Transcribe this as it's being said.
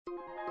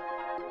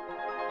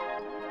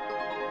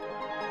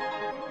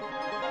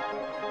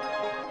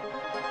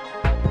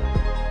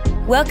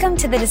Welcome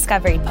to the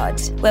Discovery Pod,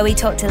 where we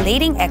talk to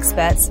leading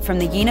experts from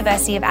the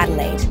University of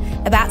Adelaide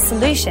about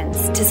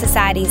solutions to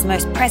society's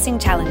most pressing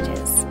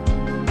challenges.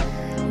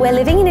 We're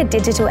living in a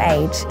digital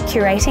age,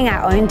 curating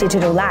our own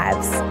digital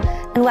lives.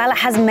 And while it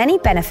has many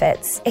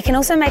benefits, it can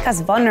also make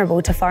us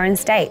vulnerable to foreign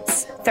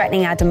states,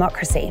 threatening our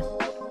democracy.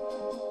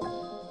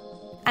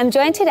 I'm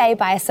joined today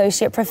by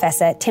Associate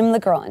Professor Tim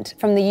Legrand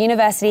from the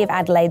University of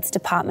Adelaide's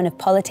Department of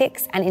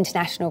Politics and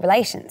International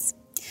Relations.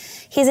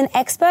 He's an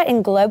expert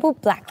in global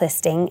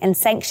blacklisting and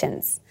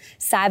sanctions,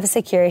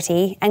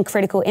 cybersecurity and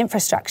critical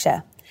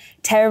infrastructure,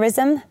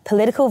 terrorism,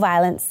 political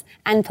violence,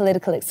 and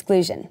political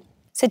exclusion.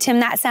 So Tim,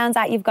 that sounds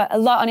like you've got a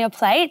lot on your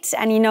plate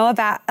and you know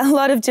about a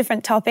lot of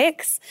different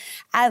topics.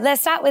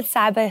 Let's start with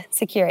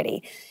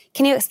cybersecurity.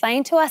 Can you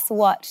explain to us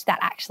what that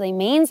actually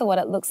means or what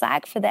it looks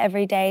like for the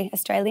everyday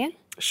Australian?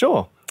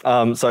 Sure.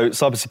 So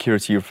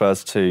cybersecurity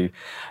refers to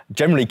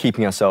generally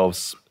keeping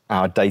ourselves,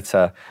 our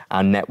data,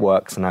 our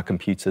networks and our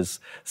computers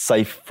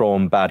safe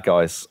from bad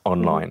guys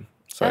online.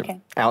 So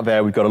out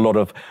there, we've got a lot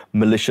of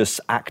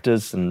malicious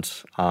actors and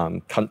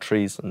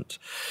countries and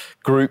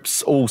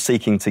groups all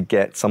seeking to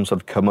get some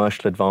sort of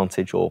commercial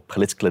advantage or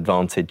political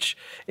advantage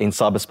in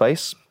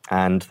cyberspace.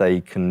 And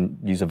they can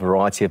use a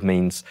variety of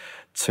means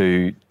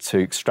to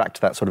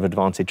extract that sort of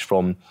advantage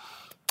from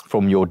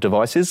your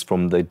devices,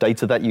 from the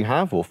data that you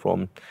have, or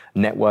from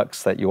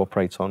networks that you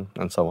operate on,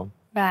 and so on.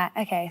 Right,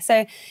 okay.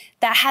 So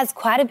that has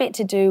quite a bit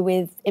to do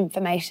with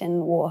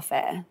information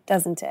warfare,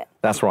 doesn't it?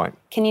 That's right.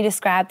 Can you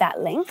describe that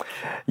link?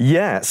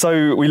 Yeah,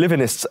 so we live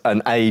in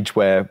an age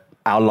where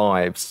our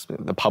lives,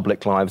 the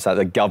public lives,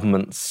 the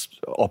government's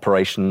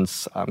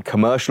operations,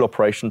 commercial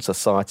operations,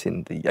 society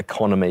and the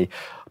economy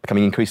are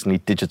becoming increasingly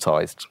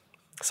digitised.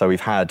 So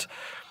we've had,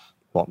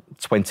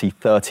 20,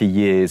 30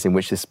 years in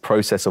which this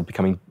process of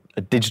becoming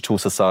a digital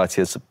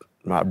society has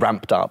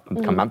ramped up and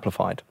become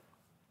amplified.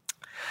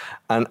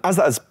 And as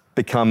that has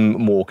become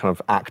more kind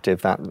of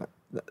active, that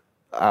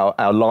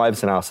our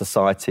lives and our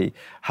society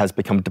has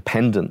become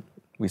dependent.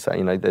 We say,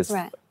 there's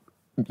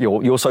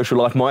your social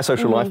life, my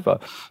social life,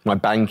 but my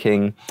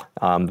banking,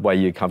 the way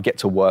you kind of get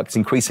to work. It's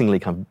increasingly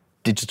kind of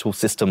digital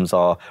systems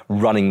are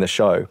running the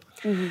show.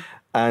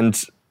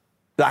 And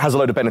that has a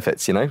load of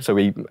benefits, So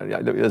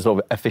there's a lot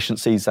of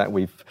efficiencies that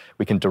we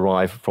can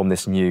derive from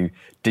this new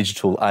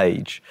digital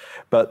age.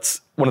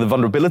 But one of the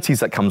vulnerabilities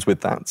that comes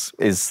with that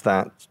is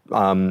that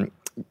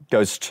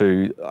goes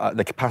to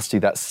the capacity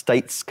that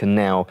states can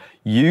now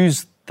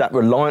use that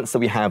reliance that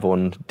we have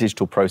on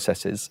digital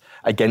processes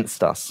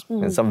against us.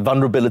 And some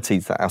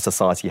vulnerabilities that our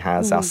society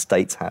has, our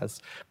states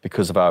has,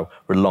 because of our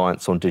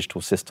reliance on digital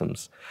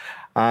systems.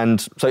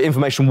 And so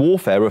information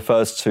warfare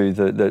refers to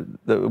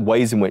the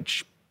ways in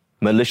which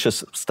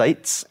malicious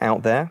states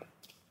out there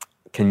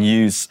can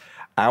use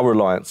our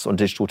reliance on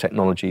digital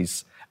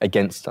technologies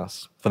against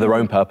us for their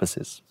own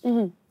purposes.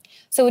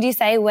 So would you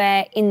say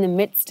we're in the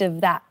midst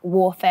of that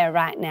warfare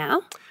right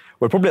now?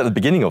 We're probably at the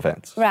beginning of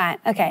it. Right,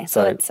 okay.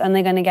 So it's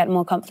only going to get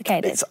more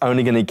complicated. It's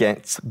only going to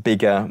get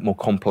bigger, more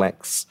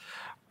complex,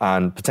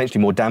 and potentially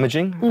more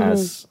damaging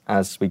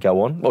as we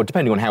go on, or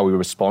depending on how we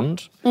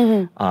respond.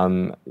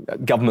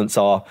 Governments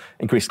are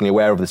increasingly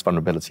aware of this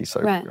vulnerability.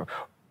 So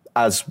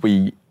as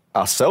we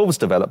ourselves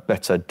develop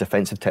better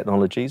defensive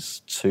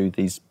technologies to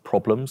these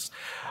problems,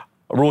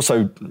 we're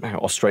also,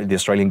 the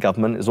Australian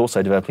government is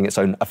also developing its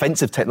own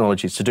offensive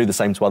technologies to do the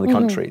same to other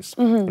countries.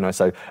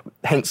 So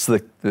hence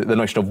the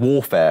notion of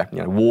warfare.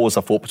 Wars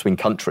are fought between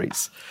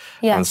countries.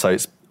 And so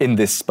it's in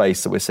this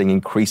space that we're seeing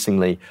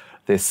increasingly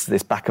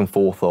this back and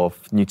forth of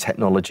new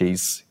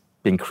technologies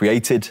being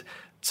created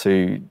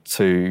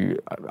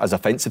as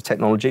offensive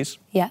technologies.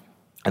 And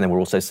then we're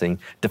also seeing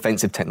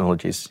defensive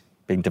technologies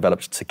being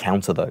developed to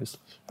counter those.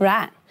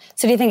 Right.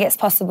 So do you think it's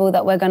possible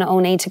that we're going to all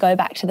need to go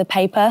back to the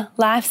paper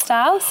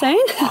lifestyle soon?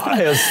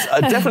 It was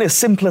definitely a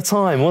simpler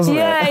time, wasn't it?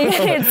 Yeah,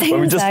 it seems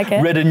when we just like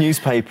it. read a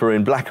newspaper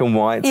in black and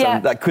white, so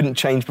that couldn't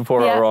change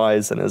before our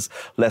eyes and is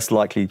less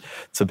likely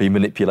to be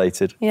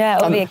manipulated. Yeah,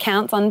 all the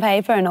accounts on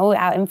paper and all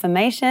our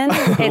information.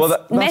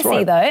 It's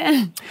messy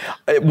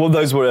though.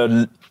 Those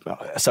were,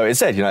 so it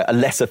said, a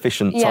less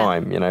efficient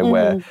time,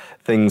 where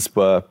things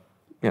were,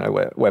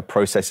 where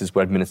processes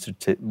were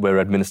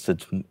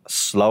administered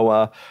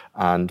slower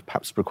and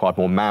perhaps required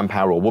more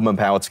manpower or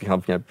womanpower to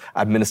kind of,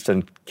 administer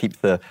and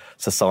keep the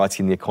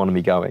society and the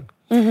economy going.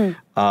 There's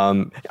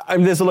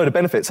a load of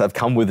benefits that have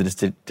come with this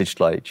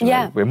digital age.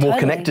 We're more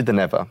connected than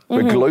ever.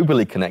 We're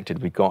globally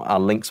connected. We've got our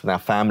links with our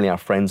family, our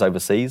friends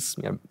overseas.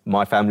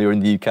 My family are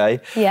in the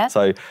UK.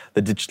 So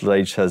the digital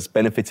age has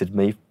benefited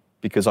me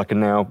because I can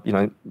now,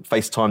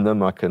 FaceTime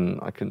them. I can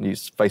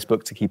use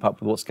Facebook to keep up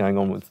with what's going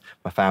on with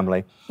my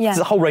family. There's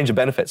a whole range of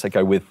benefits that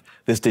go with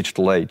this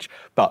digital age,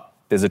 but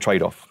there's a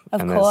trade-off.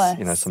 Of course.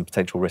 There's, some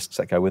potential risks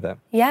that go with it.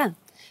 Yeah.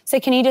 So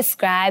can you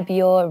describe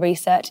your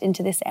research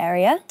into this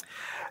area?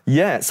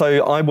 Yeah,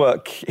 so I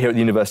work here at the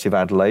University of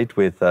Adelaide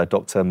with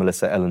Dr.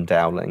 Melissa Ellen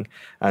Dowling,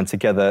 and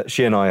together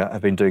she and I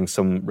have been doing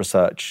some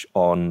research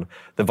on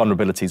the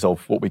vulnerabilities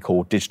of what we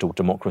call digital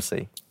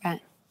democracy.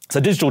 Right. So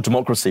digital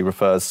democracy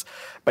refers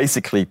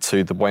basically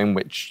to the way in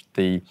which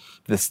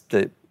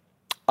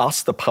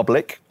us, the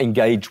public,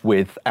 engage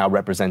with our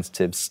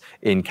representatives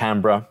in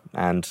Canberra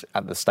and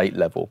at the state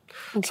level.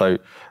 Okay. So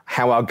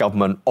how our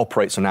government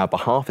operates on our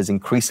behalf is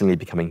increasingly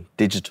becoming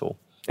digital.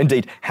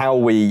 Indeed, how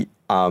we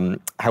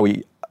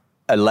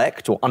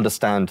elect or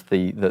understand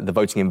the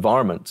voting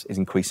environment is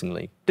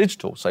increasingly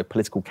digital. So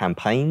political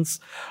campaigns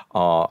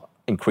are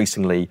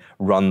increasingly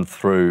run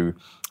through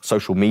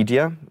social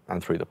media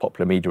and through the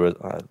popular media,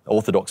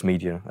 orthodox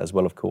media as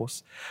well, of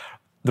course.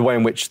 The way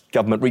in which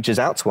government reaches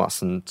out to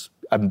us and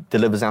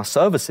delivers our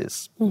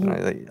services.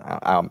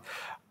 Mm-hmm.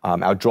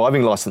 Our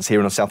driving licence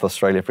here in South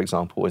Australia, for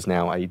example, is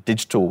now a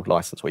digital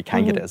licence where you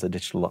can get it as a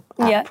digital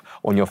app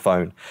on your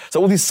phone.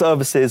 So all these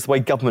services, the way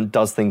government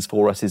does things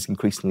for us is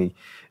increasingly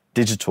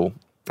digital.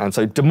 And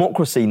so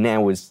democracy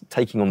now is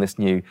taking on this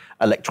new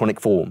electronic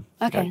form.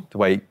 Okay. The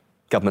way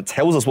government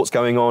tells us what's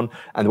going on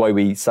and the way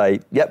we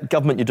say, yep,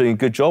 government, you're doing a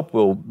good job,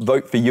 we'll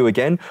vote for you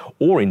again.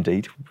 Or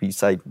indeed, we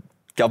say,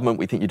 government,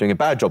 we think you're doing a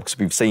bad job because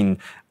we've seen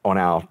on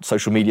our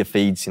social media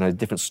feeds,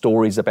 different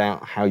stories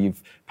about how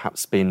you've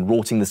perhaps been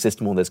rorting the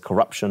system or there's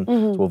corruption,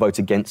 so we'll vote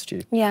against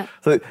you. Yeah.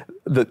 So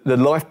the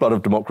lifeblood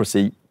of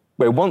democracy,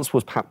 where once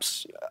was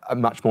perhaps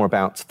much more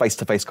about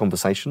face-to-face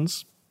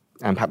conversations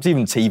and perhaps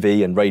even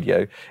TV and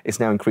radio, is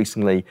now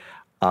increasingly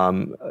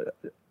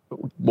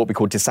what we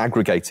call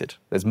disaggregated.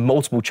 There's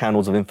multiple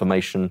channels of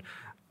information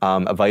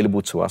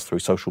available to us through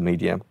social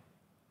media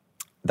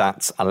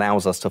that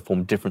allows us to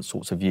form different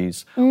sorts of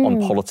views on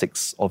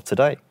politics of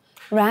today.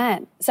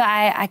 Right. So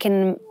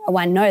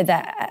I know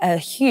that a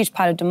huge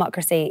part of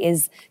democracy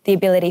is the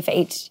ability for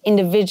each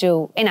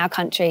individual in our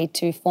country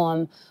to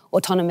form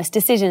autonomous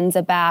decisions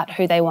about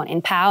who they want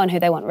in power and who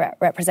they want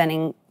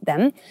representing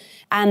them.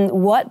 And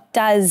what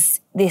does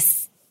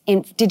this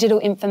digital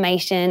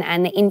information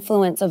and the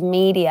influence of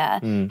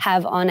media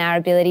have on our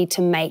ability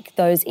to make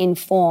those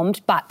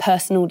informed but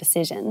personal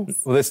decisions?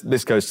 Well,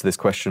 this goes to this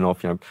question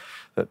of,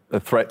 the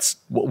threats,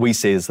 what we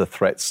see as the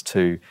threats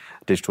to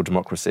digital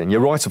democracy. And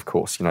you're right, of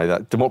course,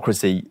 that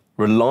democracy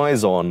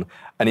relies on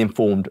an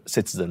informed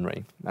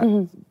citizenry.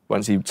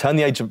 Once you turn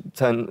the age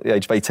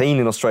of 18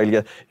 in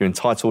Australia, you're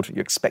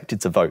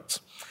expected to vote.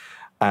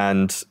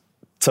 And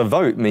to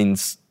vote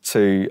means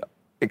to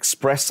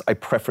express a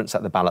preference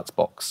at the ballot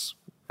box.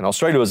 And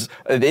Australia was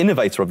the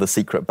innovator of the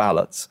secret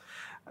ballot,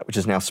 which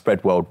is now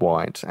spread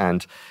worldwide.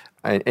 And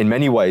in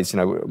many ways,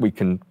 we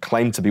can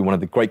claim to be one of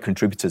the great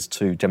contributors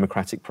to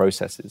democratic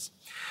processes.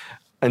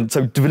 And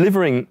so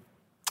delivering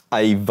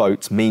a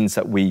vote means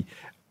that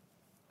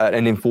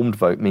an informed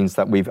vote means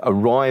that we've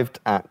arrived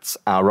at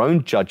our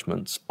own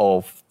judgment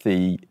of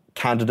the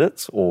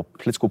candidate or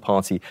political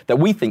party that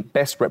we think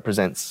best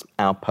represents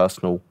our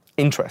personal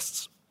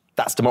interests.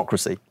 That's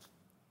democracy.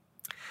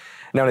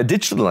 Now, in a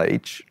digital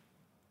age,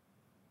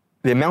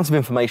 the amount of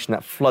information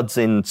that floods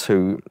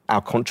into our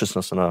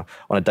consciousness on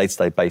a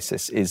day-to-day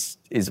basis is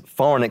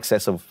far in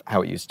excess of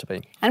how it used to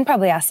be. And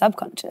probably our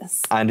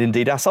subconscious. And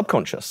indeed our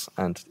subconscious.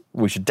 And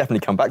we should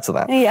definitely come back to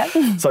that. Yeah.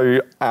 So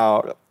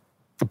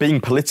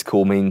being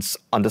political means,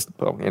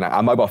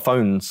 our mobile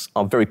phones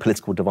are very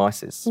political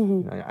devices.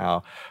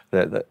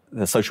 The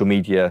social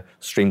media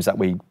streams that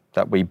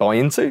we buy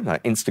into,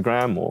 like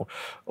Instagram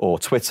or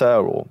Twitter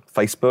or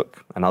Facebook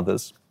and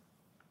others,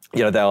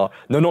 they're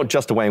not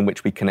just a way in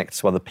which we connect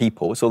to other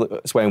people, it's a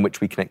way in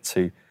which we connect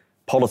to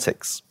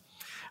politics.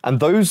 And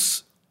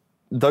those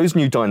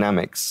new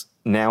dynamics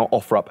now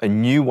offer up a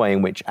new way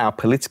in which our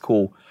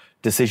political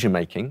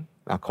decision-making,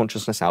 our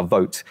consciousness, our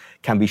vote,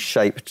 can be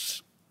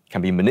shaped,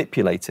 can be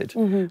manipulated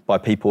by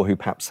people who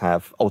perhaps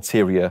have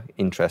ulterior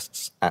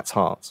interests at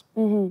heart.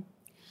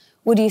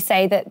 Would you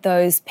say that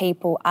those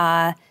people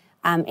are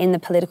in the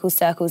political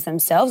circles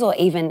themselves or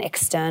even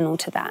external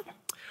to that?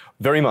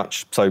 Very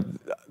much. So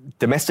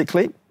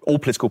domestically, all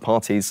political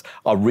parties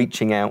are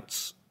reaching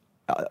out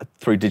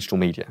through digital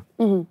media.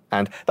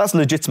 And that's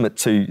legitimate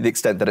to the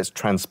extent that it's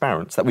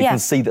transparent, that we can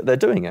see that they're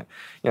doing it.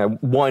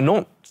 Why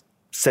not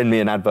send me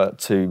an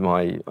advert onto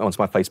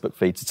my Facebook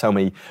feed to tell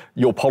me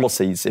your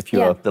policies if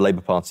you're the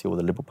Labour Party or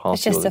the Liberal Party?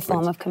 It's just a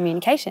form of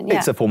communication,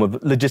 It's a form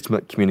of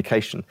legitimate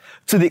communication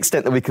to the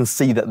extent that we can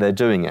see that they're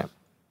doing it.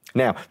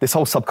 Now, this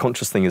whole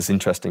subconscious thing is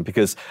interesting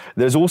because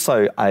there's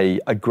also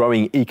a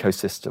growing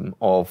ecosystem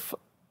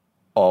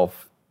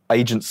of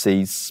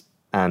agencies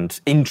and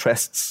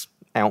interests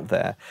out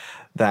there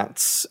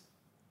that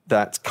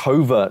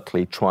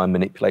covertly try and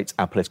manipulate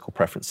our political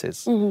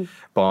preferences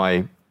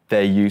by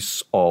their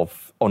use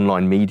of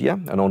online media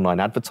and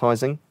online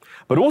advertising,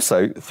 but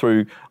also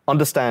through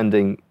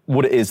understanding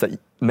what it is that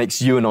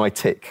makes you and I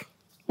tick.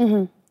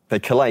 They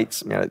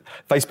collate,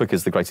 Facebook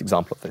is the great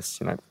example of this,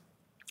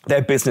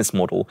 Their business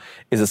model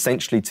is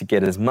essentially to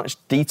get as much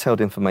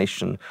detailed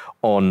information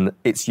on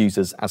its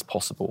users as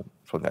possible,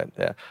 from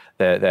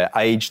their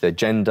age, their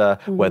gender,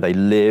 where they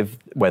live,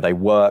 where they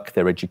work,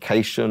 their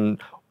education,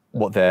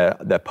 what their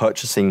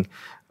purchasing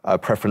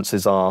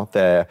preferences are,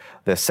 their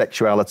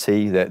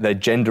sexuality, their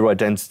gender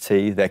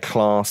identity, their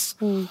class.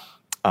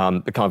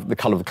 the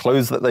colour of the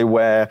clothes that they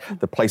wear,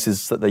 the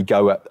places that they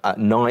go at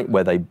night,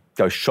 where they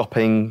go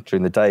shopping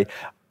during the day,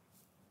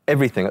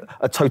 everything.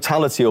 A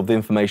totality of the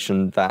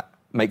information that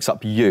makes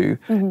up you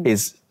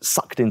is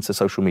sucked into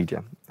social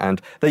media.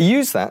 And they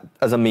use that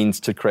as a means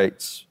to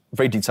create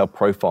very detailed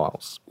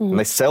profiles. And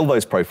they sell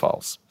those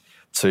profiles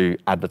to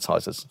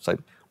advertisers. So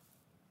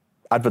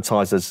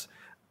advertisers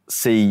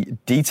see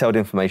detailed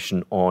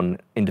information on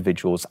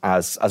individuals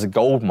as a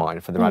gold mine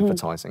for their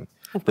advertising.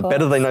 The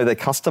better they know their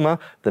customer,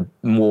 the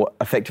more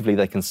effectively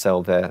they can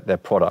sell their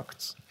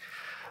products.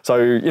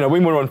 So,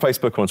 when we're on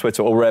Facebook or on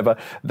Twitter or wherever,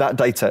 that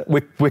data,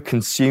 we're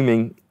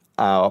consuming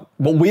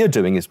what we are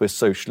doing is we're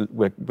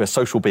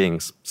social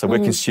beings. So we're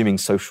consuming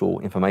social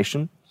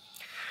information.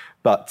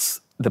 But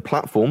the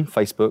platform,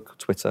 Facebook,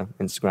 Twitter,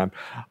 Instagram,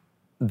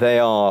 they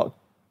are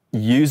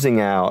using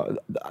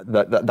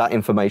that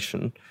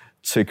information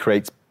to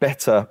create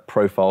better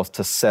profiles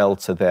to sell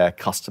to their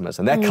customers.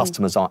 And their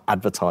customers are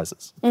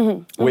advertisers.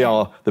 We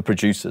are the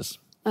producers.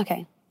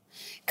 Okay.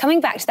 Coming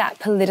back to that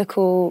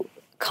political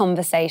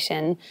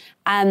conversation,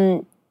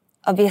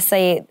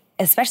 obviously,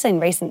 especially in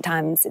recent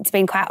times, it's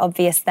been quite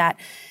obvious that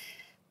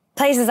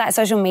places like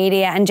social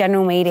media and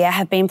general media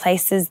have been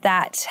places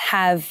that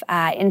have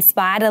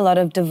inspired a lot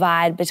of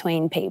divide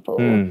between people,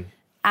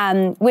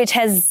 which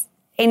has,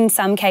 in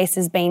some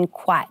cases, been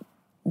quite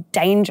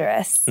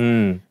dangerous.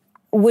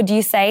 Would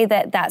you say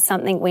that that's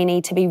something we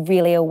need to be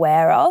really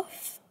aware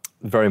of?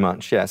 Very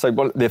much, yeah. So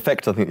the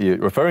effect I think that you're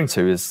referring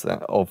to is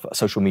of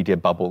social media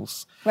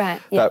bubbles. Right,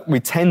 yeah. That we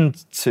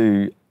tend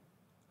to,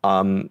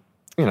 when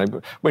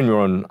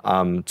you're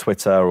on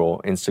Twitter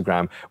or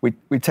Instagram,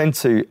 we tend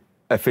to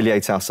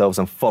affiliate ourselves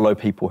and follow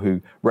people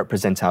who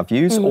represent our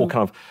views or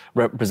kind of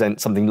represent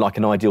something like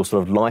an ideal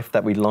sort of life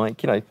that we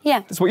like.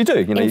 Yeah. It's what you do.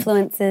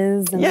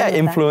 Influences. And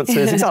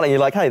influences. Exactly. You're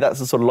like, hey, that's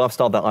the sort of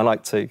lifestyle that I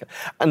like too.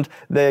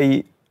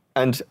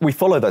 And we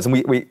follow those, and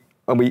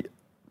we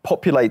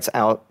populate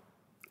our,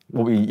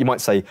 you might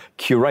say,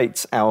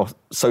 curate our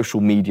social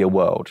media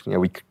world.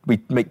 We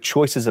make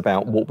choices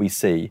about what we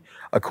see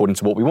according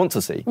to what we want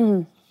to see.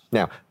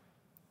 Now,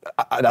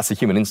 that's a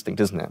human instinct,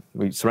 isn't it?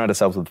 We surround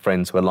ourselves with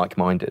friends who are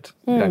like-minded.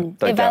 It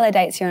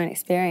validates your own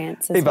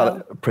experience as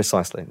well.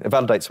 Precisely. It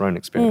validates our own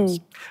experience.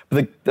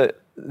 But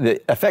the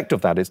effect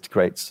of that is to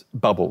create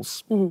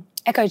bubbles.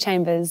 Echo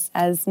chambers,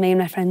 as me and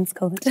my friends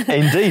call it.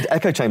 Indeed.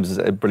 Echo chambers is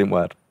a brilliant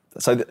word.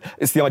 So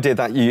it's the idea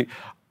that you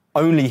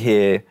only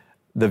hear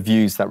the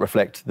views that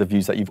reflect the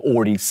views that you've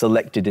already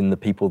selected in the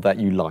people that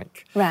you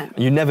like. Right.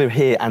 You never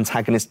hear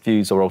antagonist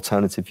views or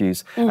alternative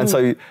views. And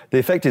so the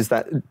effect is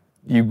that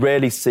you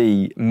rarely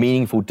see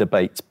meaningful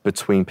debate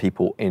between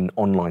people in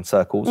online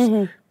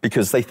circles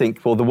because they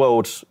think, well, the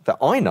world that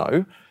I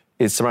know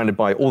is surrounded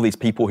by all these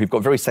people who've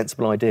got very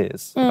sensible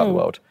ideas about the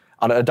world.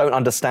 And I don't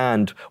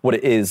understand what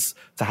it is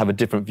to have a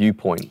different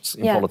viewpoint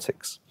in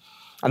politics.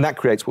 And that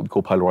creates what we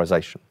call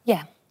polarisation.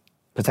 Yeah.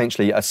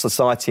 Potentially a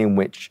society in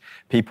which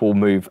people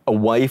move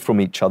away from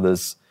each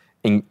other's,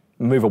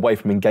 move away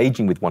from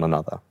engaging with one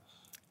another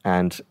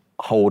and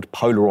hold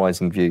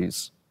polarising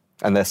views.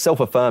 And they're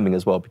self-affirming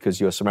as well because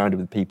you're surrounded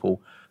with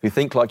people who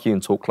think like you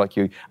and talk like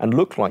you and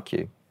look like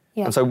you.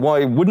 Yeah. And so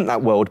why wouldn't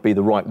that world be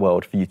the right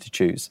world for you to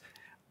choose?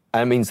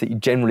 And it means that you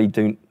generally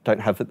don't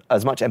have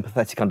as much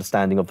empathetic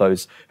understanding of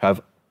those who have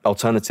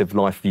alternative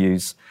life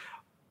views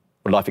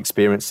or life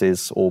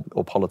experiences or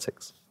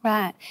politics.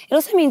 Right. It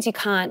also means you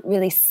can't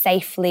really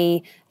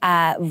safely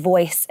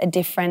voice a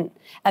different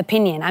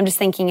opinion. I'm just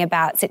thinking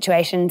about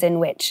situations in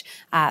which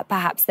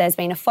perhaps there's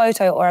been a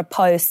photo or a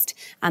post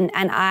and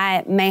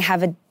I may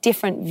have a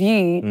different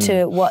view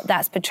to what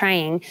that's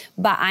portraying,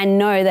 but I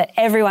know that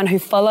everyone who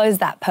follows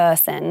that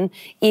person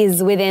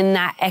is within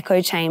that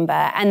echo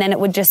chamber, and then it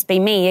would just be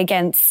me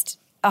against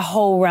a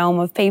whole realm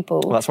of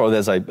people. Well, that's why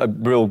there's a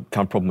real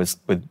kind of problem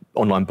with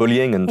online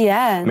bullying, and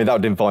I mean that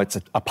would invite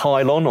a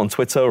pile on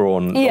Twitter or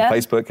on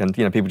Facebook, and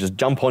people just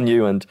jump on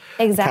you and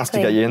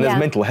castigate you, and there's a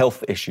mental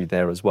health issue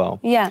there as well.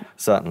 Yeah,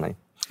 certainly.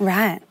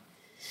 Right.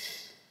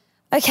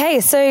 Okay,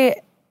 so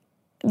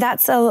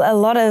that's a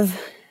lot of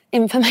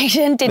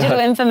information, digital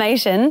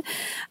information.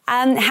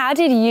 How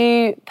did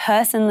you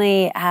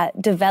personally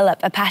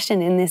develop a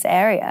passion in this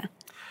area?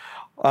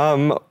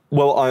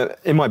 Well,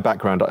 in my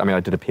background, I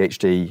did a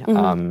PhD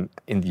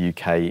in the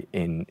UK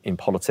in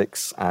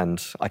politics,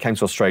 and I came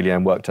to Australia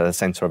and worked at a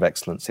centre of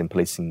excellence in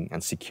policing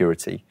and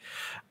security.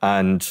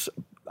 And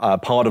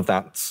part of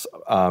that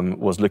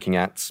was looking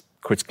at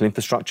critical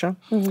infrastructure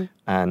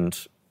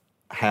and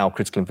how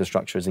critical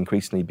infrastructure has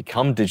increasingly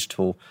become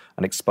digital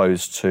and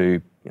exposed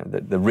to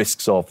the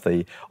risks of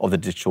the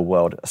digital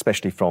world,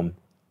 especially from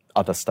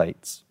other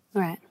states.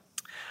 Right.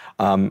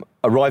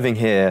 Arriving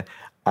here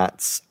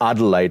at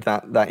Adelaide,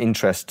 that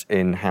interest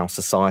in how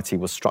society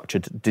was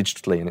structured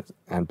digitally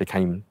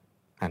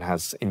and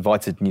has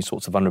invited new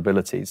sorts of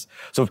vulnerabilities,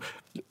 sort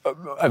of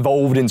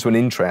evolved into an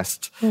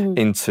interest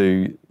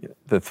into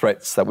the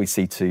threats that we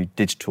see to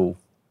digital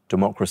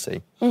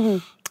democracy.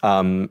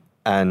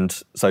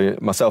 And so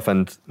myself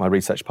and my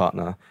research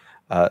partner,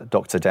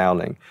 Dr.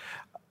 Dowling,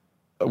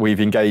 we've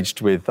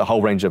engaged with a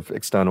whole range of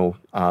external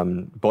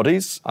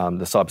bodies,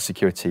 the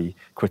Cybersecurity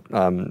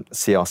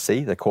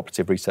CRC, the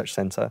Cooperative Research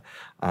Centre,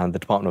 and the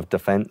Department of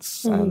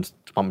Defence and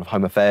Department of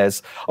Home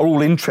Affairs are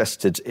all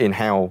interested in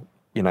how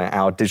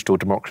our digital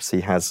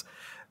democracy has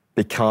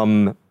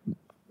become,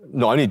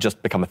 not only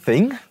just become a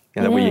thing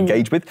that we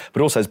engage with,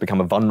 but also has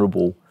become a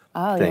vulnerable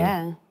thing.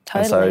 Yeah,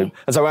 totally.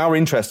 And so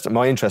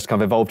my interest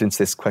kind of evolved into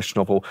this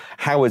question of, well,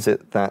 how is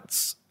it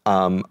that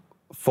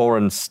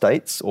foreign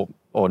states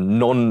or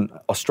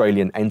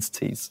non-Australian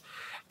entities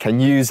can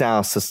use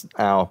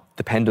our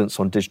dependence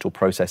on digital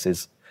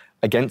processes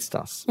against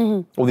us?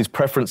 All these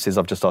preferences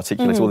I've just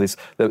articulated, all this,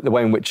 the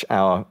way in which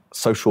our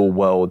social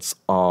worlds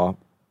are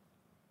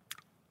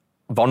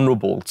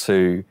vulnerable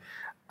to,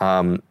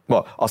 are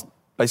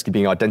basically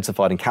being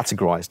identified and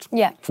categorized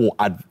for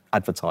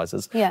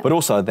advertisers, but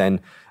also then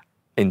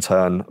in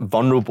turn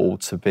vulnerable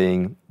to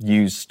being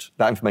used,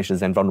 that information is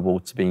then vulnerable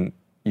to being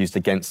used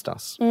against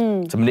us,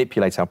 to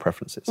manipulate our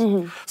preferences.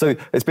 So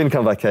it's been kind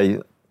of like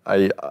a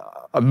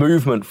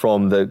movement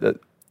from the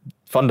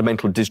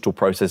fundamental digital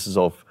processes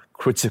of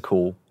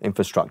critical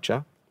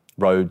infrastructure,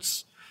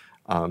 roads,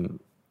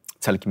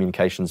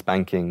 telecommunications,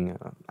 banking,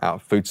 our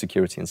food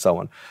security and so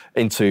on,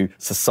 into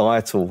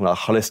societal, a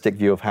holistic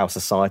view of how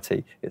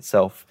society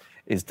itself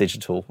is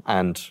digital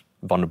and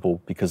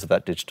vulnerable because of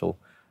that digital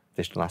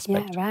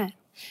aspect. Yeah, right.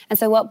 And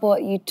so what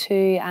brought you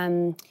to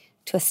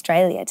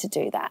Australia to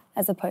do that,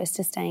 as opposed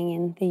to staying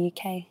in the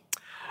UK?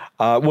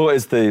 Well,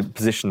 it's the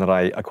position that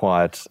I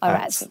acquired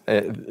at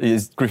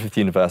Griffith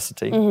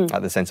University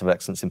at the Centre of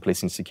Excellence in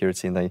Policing and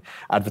Security, and they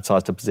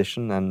advertised a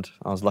position, and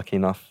I was lucky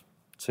enough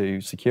to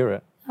secure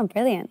it. Oh,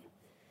 brilliant.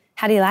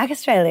 How do you like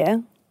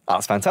Australia?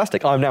 That's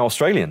fantastic. I'm now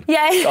Australian.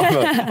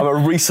 Yeah. I'm a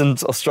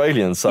recent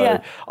Australian,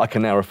 so I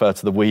can now refer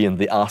to the we and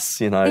the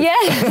us, Yeah,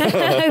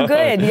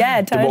 good.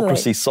 Yeah, totally.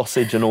 Democracy,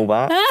 sausage and all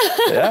that.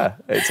 Yeah,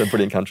 it's a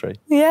brilliant country.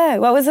 Yeah.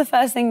 What was the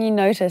first thing you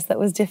noticed that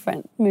was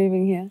different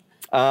moving here?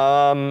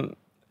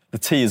 The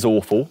tea is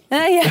awful.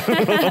 Yeah,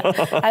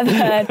 I've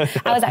heard.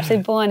 I was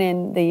actually born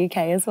in the UK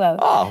as well.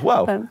 Ah,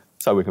 well,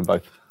 so we can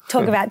both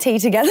talk about tea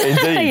together.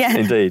 Indeed,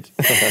 indeed.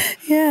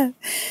 Yeah.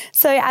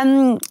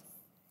 So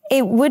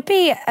it would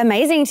be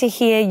amazing to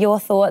hear your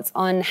thoughts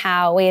on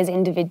how we as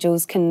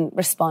individuals can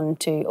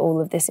respond to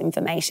all of this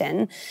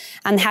information,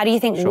 and how do you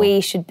think we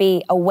should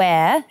be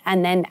aware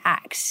and then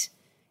act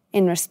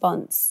in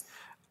response?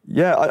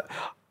 Yeah,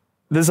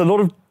 there's a lot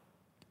of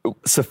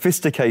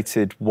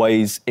sophisticated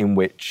ways in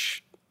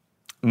which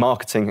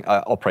marketing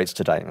operates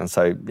today. And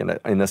so,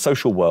 in the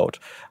social world,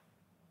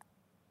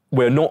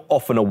 we're not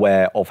often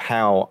aware of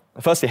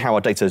firstly, how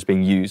our data is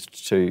being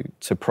used to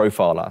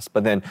profile us,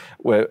 but then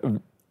we're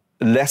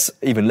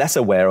even less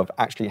aware of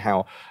actually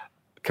how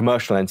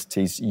commercial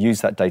entities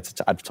use that data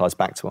to advertise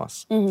back to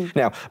us.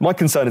 Now, my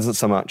concern isn't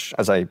so much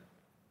as a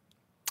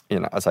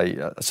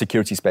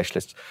security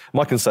specialist.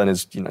 My concern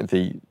is,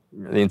 the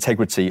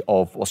integrity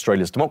of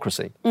Australia's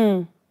democracy.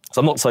 So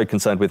I'm not so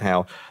concerned with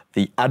how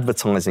the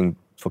advertising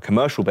for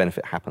commercial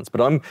benefit happens,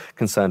 but I'm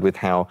concerned with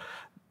how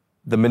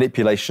the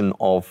manipulation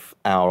of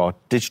our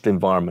digital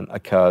environment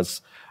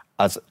occurs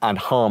and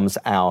harms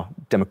our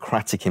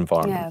democratic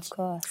environment. Yeah, of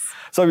course.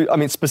 So,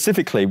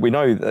 specifically, we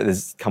know that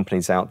there's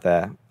companies out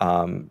there,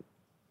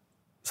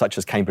 such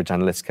as Cambridge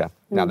Analytica.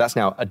 Now, that's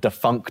now a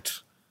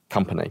defunct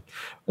company.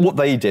 What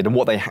they did and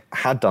what they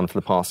had done for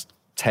the past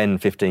 10,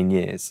 15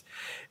 years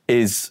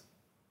is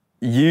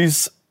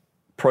use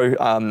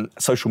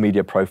social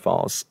media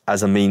profiles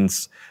as a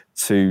means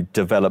to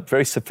develop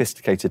very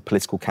sophisticated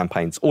political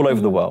campaigns all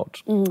over the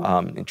world,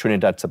 in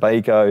Trinidad,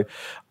 Tobago,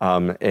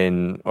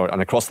 and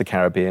across the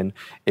Caribbean,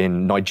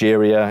 in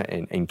Nigeria,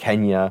 in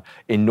Kenya,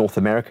 in North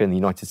America, in the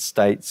United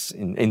States,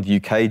 in the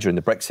UK during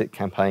the Brexit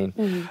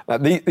campaign.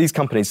 These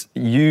companies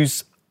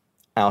use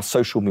our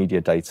social media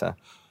data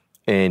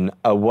in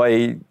a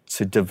way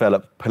to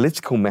develop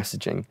political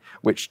messaging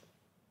which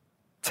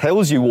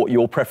tells you what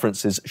your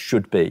preferences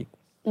should be.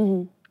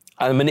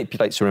 And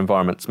manipulates your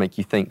environment to make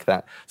you think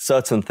that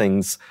certain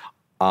things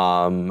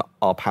are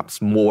perhaps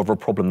more of a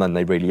problem than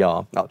they really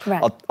are.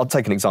 I'll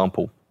take an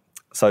example.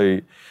 So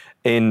I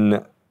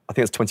think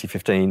it's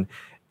 2015,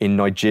 in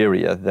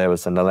Nigeria, there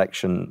was an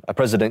election, a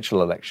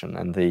presidential election,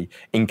 and the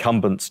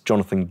incumbent,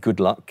 Jonathan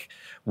Goodluck,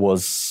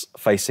 was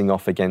facing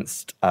off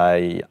against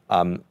a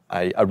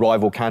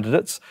rival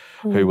candidate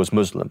who was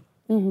Muslim.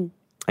 And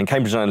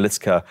Cambridge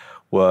Analytica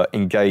were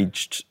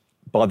engaged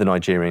by the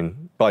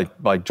Nigerian,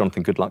 by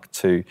Jonathan Goodluck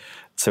to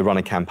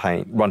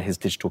run his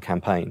digital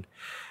campaign.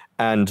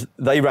 And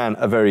they ran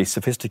a very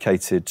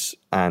sophisticated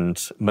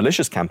and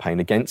malicious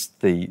campaign against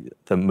the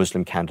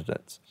Muslim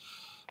candidate,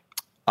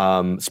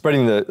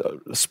 spreading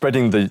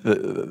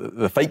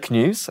the fake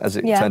news, as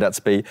it turned out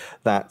to be,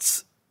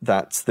 that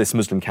this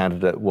Muslim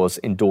candidate was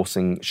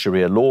endorsing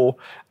Sharia law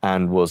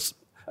and was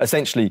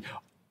essentially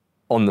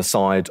on the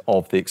side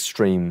of the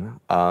extreme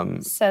So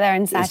they're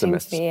inciting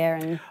Islamists. fear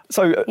and...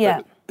 So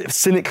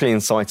cynically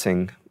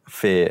inciting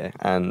fear,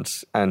 and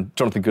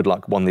Jonathan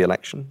Goodluck won the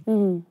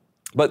election.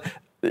 But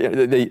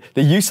the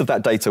use of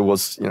that data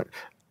was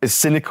is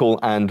cynical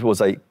and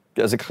was a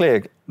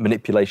clear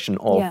manipulation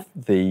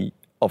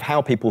of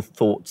how people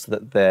thought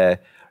that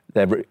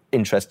their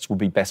interests would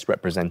be best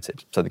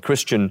represented. So the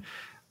Christian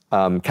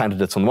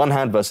candidate on the one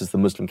hand versus the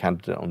Muslim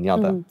candidate on the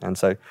other.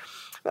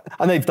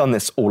 And they've done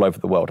this all over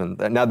the world, and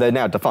they're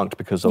now defunct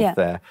because of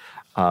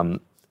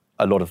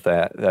a lot of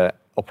their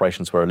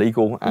operations were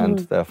illegal, and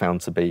they're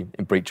found to be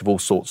in breach of all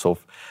sorts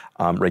of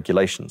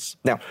regulations.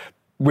 Now,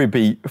 we'd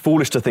be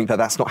foolish to think that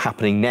that's not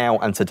happening now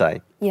and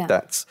today.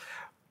 That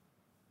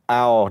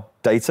our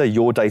data,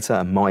 your data,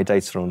 and my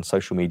data on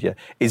social media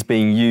is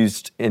being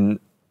used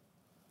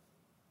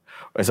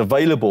is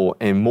available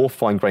in more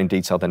fine-grained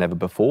detail than ever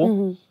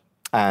before,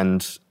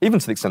 and even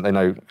to the extent they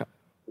know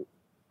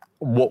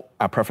what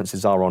our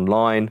preferences are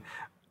online,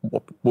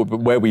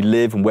 where we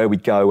live and where we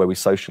go, where we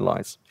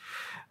socialise.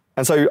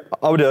 And so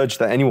I would urge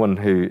that anyone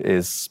who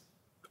is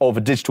of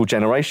a digital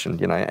generation,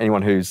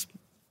 anyone who's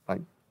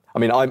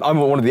I'm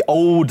one of the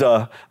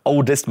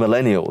oldest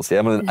millennials.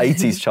 I'm an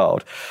 80s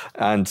child.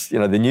 And,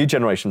 the new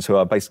generations who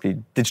are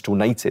basically digital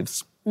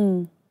natives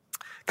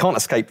can't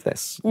escape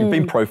this. You've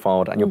been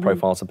profiled, and your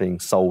profiles are being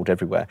sold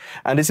everywhere.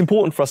 And it's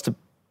important for us to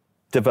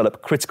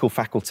develop critical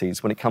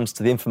faculties when it comes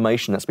to the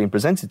information that's being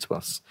presented to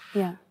us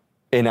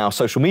in our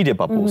social media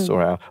bubbles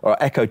or our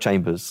echo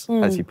chambers,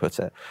 as you put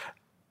it.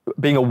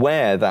 Being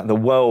aware that the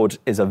world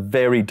is a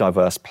very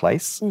diverse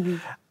place,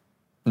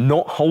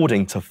 not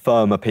holding to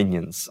firm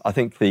opinions. I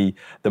think the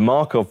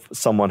mark of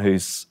someone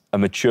who's a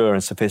mature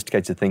and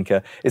sophisticated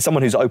thinker is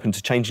someone who's open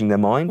to changing their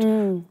mind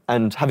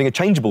and having a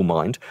changeable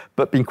mind,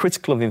 but being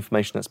critical of the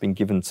information that's been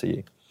given to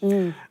you.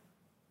 Here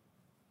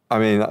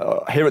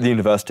at the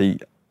university,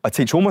 I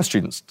teach all my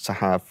students to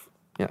have,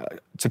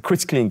 to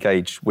critically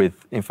engage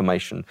with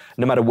information,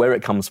 no matter where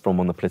it comes from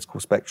on the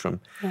political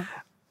spectrum,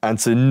 and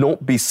to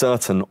not be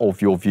certain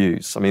of your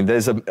views.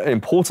 There's an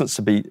importance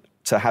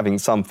to having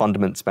some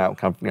fundamentals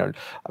about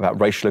about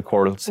racial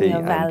equality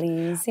and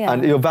values,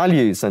 and your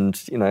values,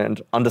 and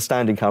and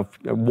understanding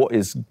what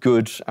is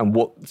good and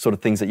what sort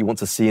of things that you want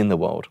to see in the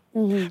world,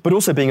 but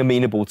also being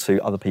amenable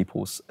to other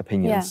people's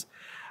opinions,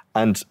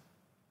 and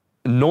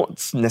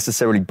not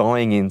necessarily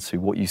buying into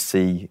what you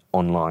see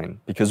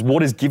online, because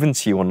what is given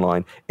to you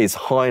online is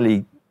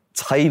highly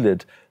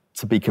tailored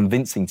to be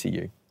convincing to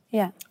you.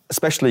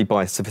 Especially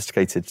by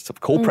sophisticated sort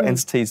of corporate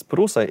entities, but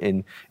also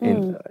in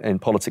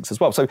politics as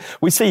well. So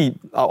we see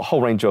a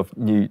whole range of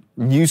new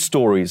news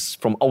stories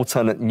from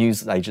alternate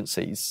news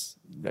agencies,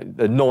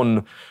 the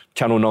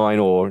non-Channel 9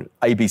 or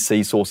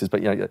ABC sources,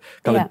 but of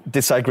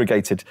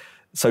disaggregated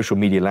social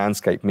media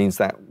landscape means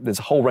that there's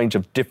a whole range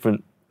of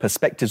different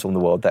perspectives on the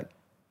world that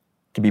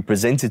can be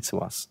presented to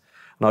us.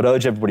 And I'd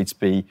urge everybody to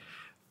be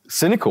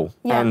cynical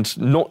and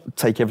not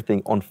take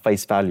everything on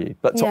face value,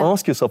 but to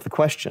ask yourself the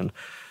question,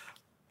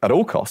 at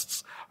all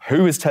costs,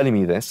 who is telling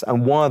me this,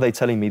 and why are they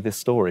telling me this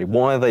story?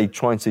 Why are they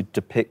trying to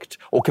depict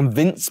or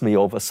convince me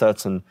of a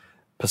certain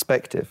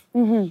perspective?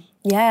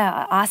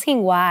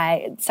 Asking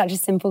why, it's such a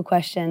simple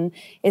question,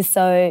 is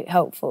so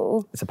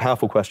helpful. It's a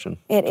powerful question.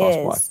 It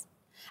is.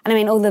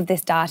 And all of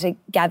this data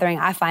gathering,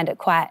 I find it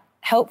quite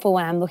helpful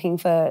when I'm looking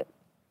for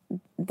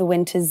the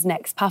winter's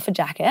next puffer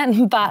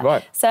jacket,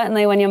 but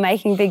certainly when you're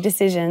making big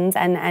decisions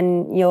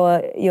and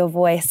your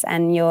voice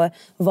and your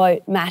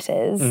vote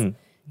matters,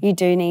 you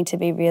do need to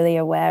be really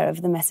aware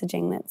of the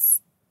messaging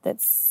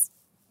that's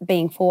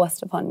being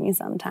forced upon you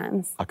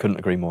sometimes. I couldn't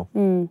agree more.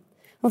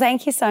 Well,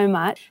 thank you so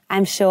much.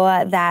 I'm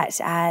sure that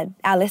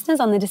our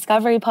listeners on the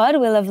Discovery Pod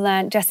will have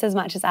learned just as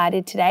much as I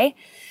did today.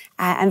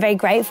 I'm very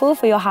grateful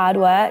for your hard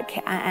work,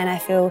 and I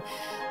feel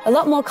a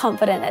lot more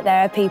confident that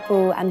there are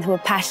people who are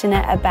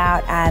passionate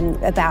about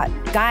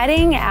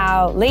guiding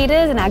our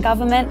leaders and our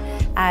government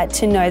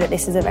to know that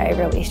this is a very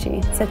real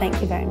issue. So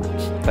thank you very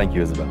much. Thank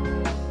you, Isabel.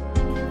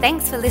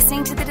 Thanks for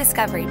listening to the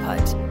Discovery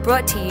Pod,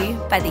 brought to you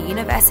by the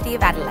University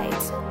of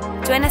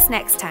Adelaide. Join us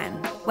next time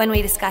when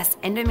we discuss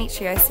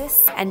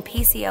endometriosis and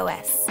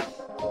PCOS.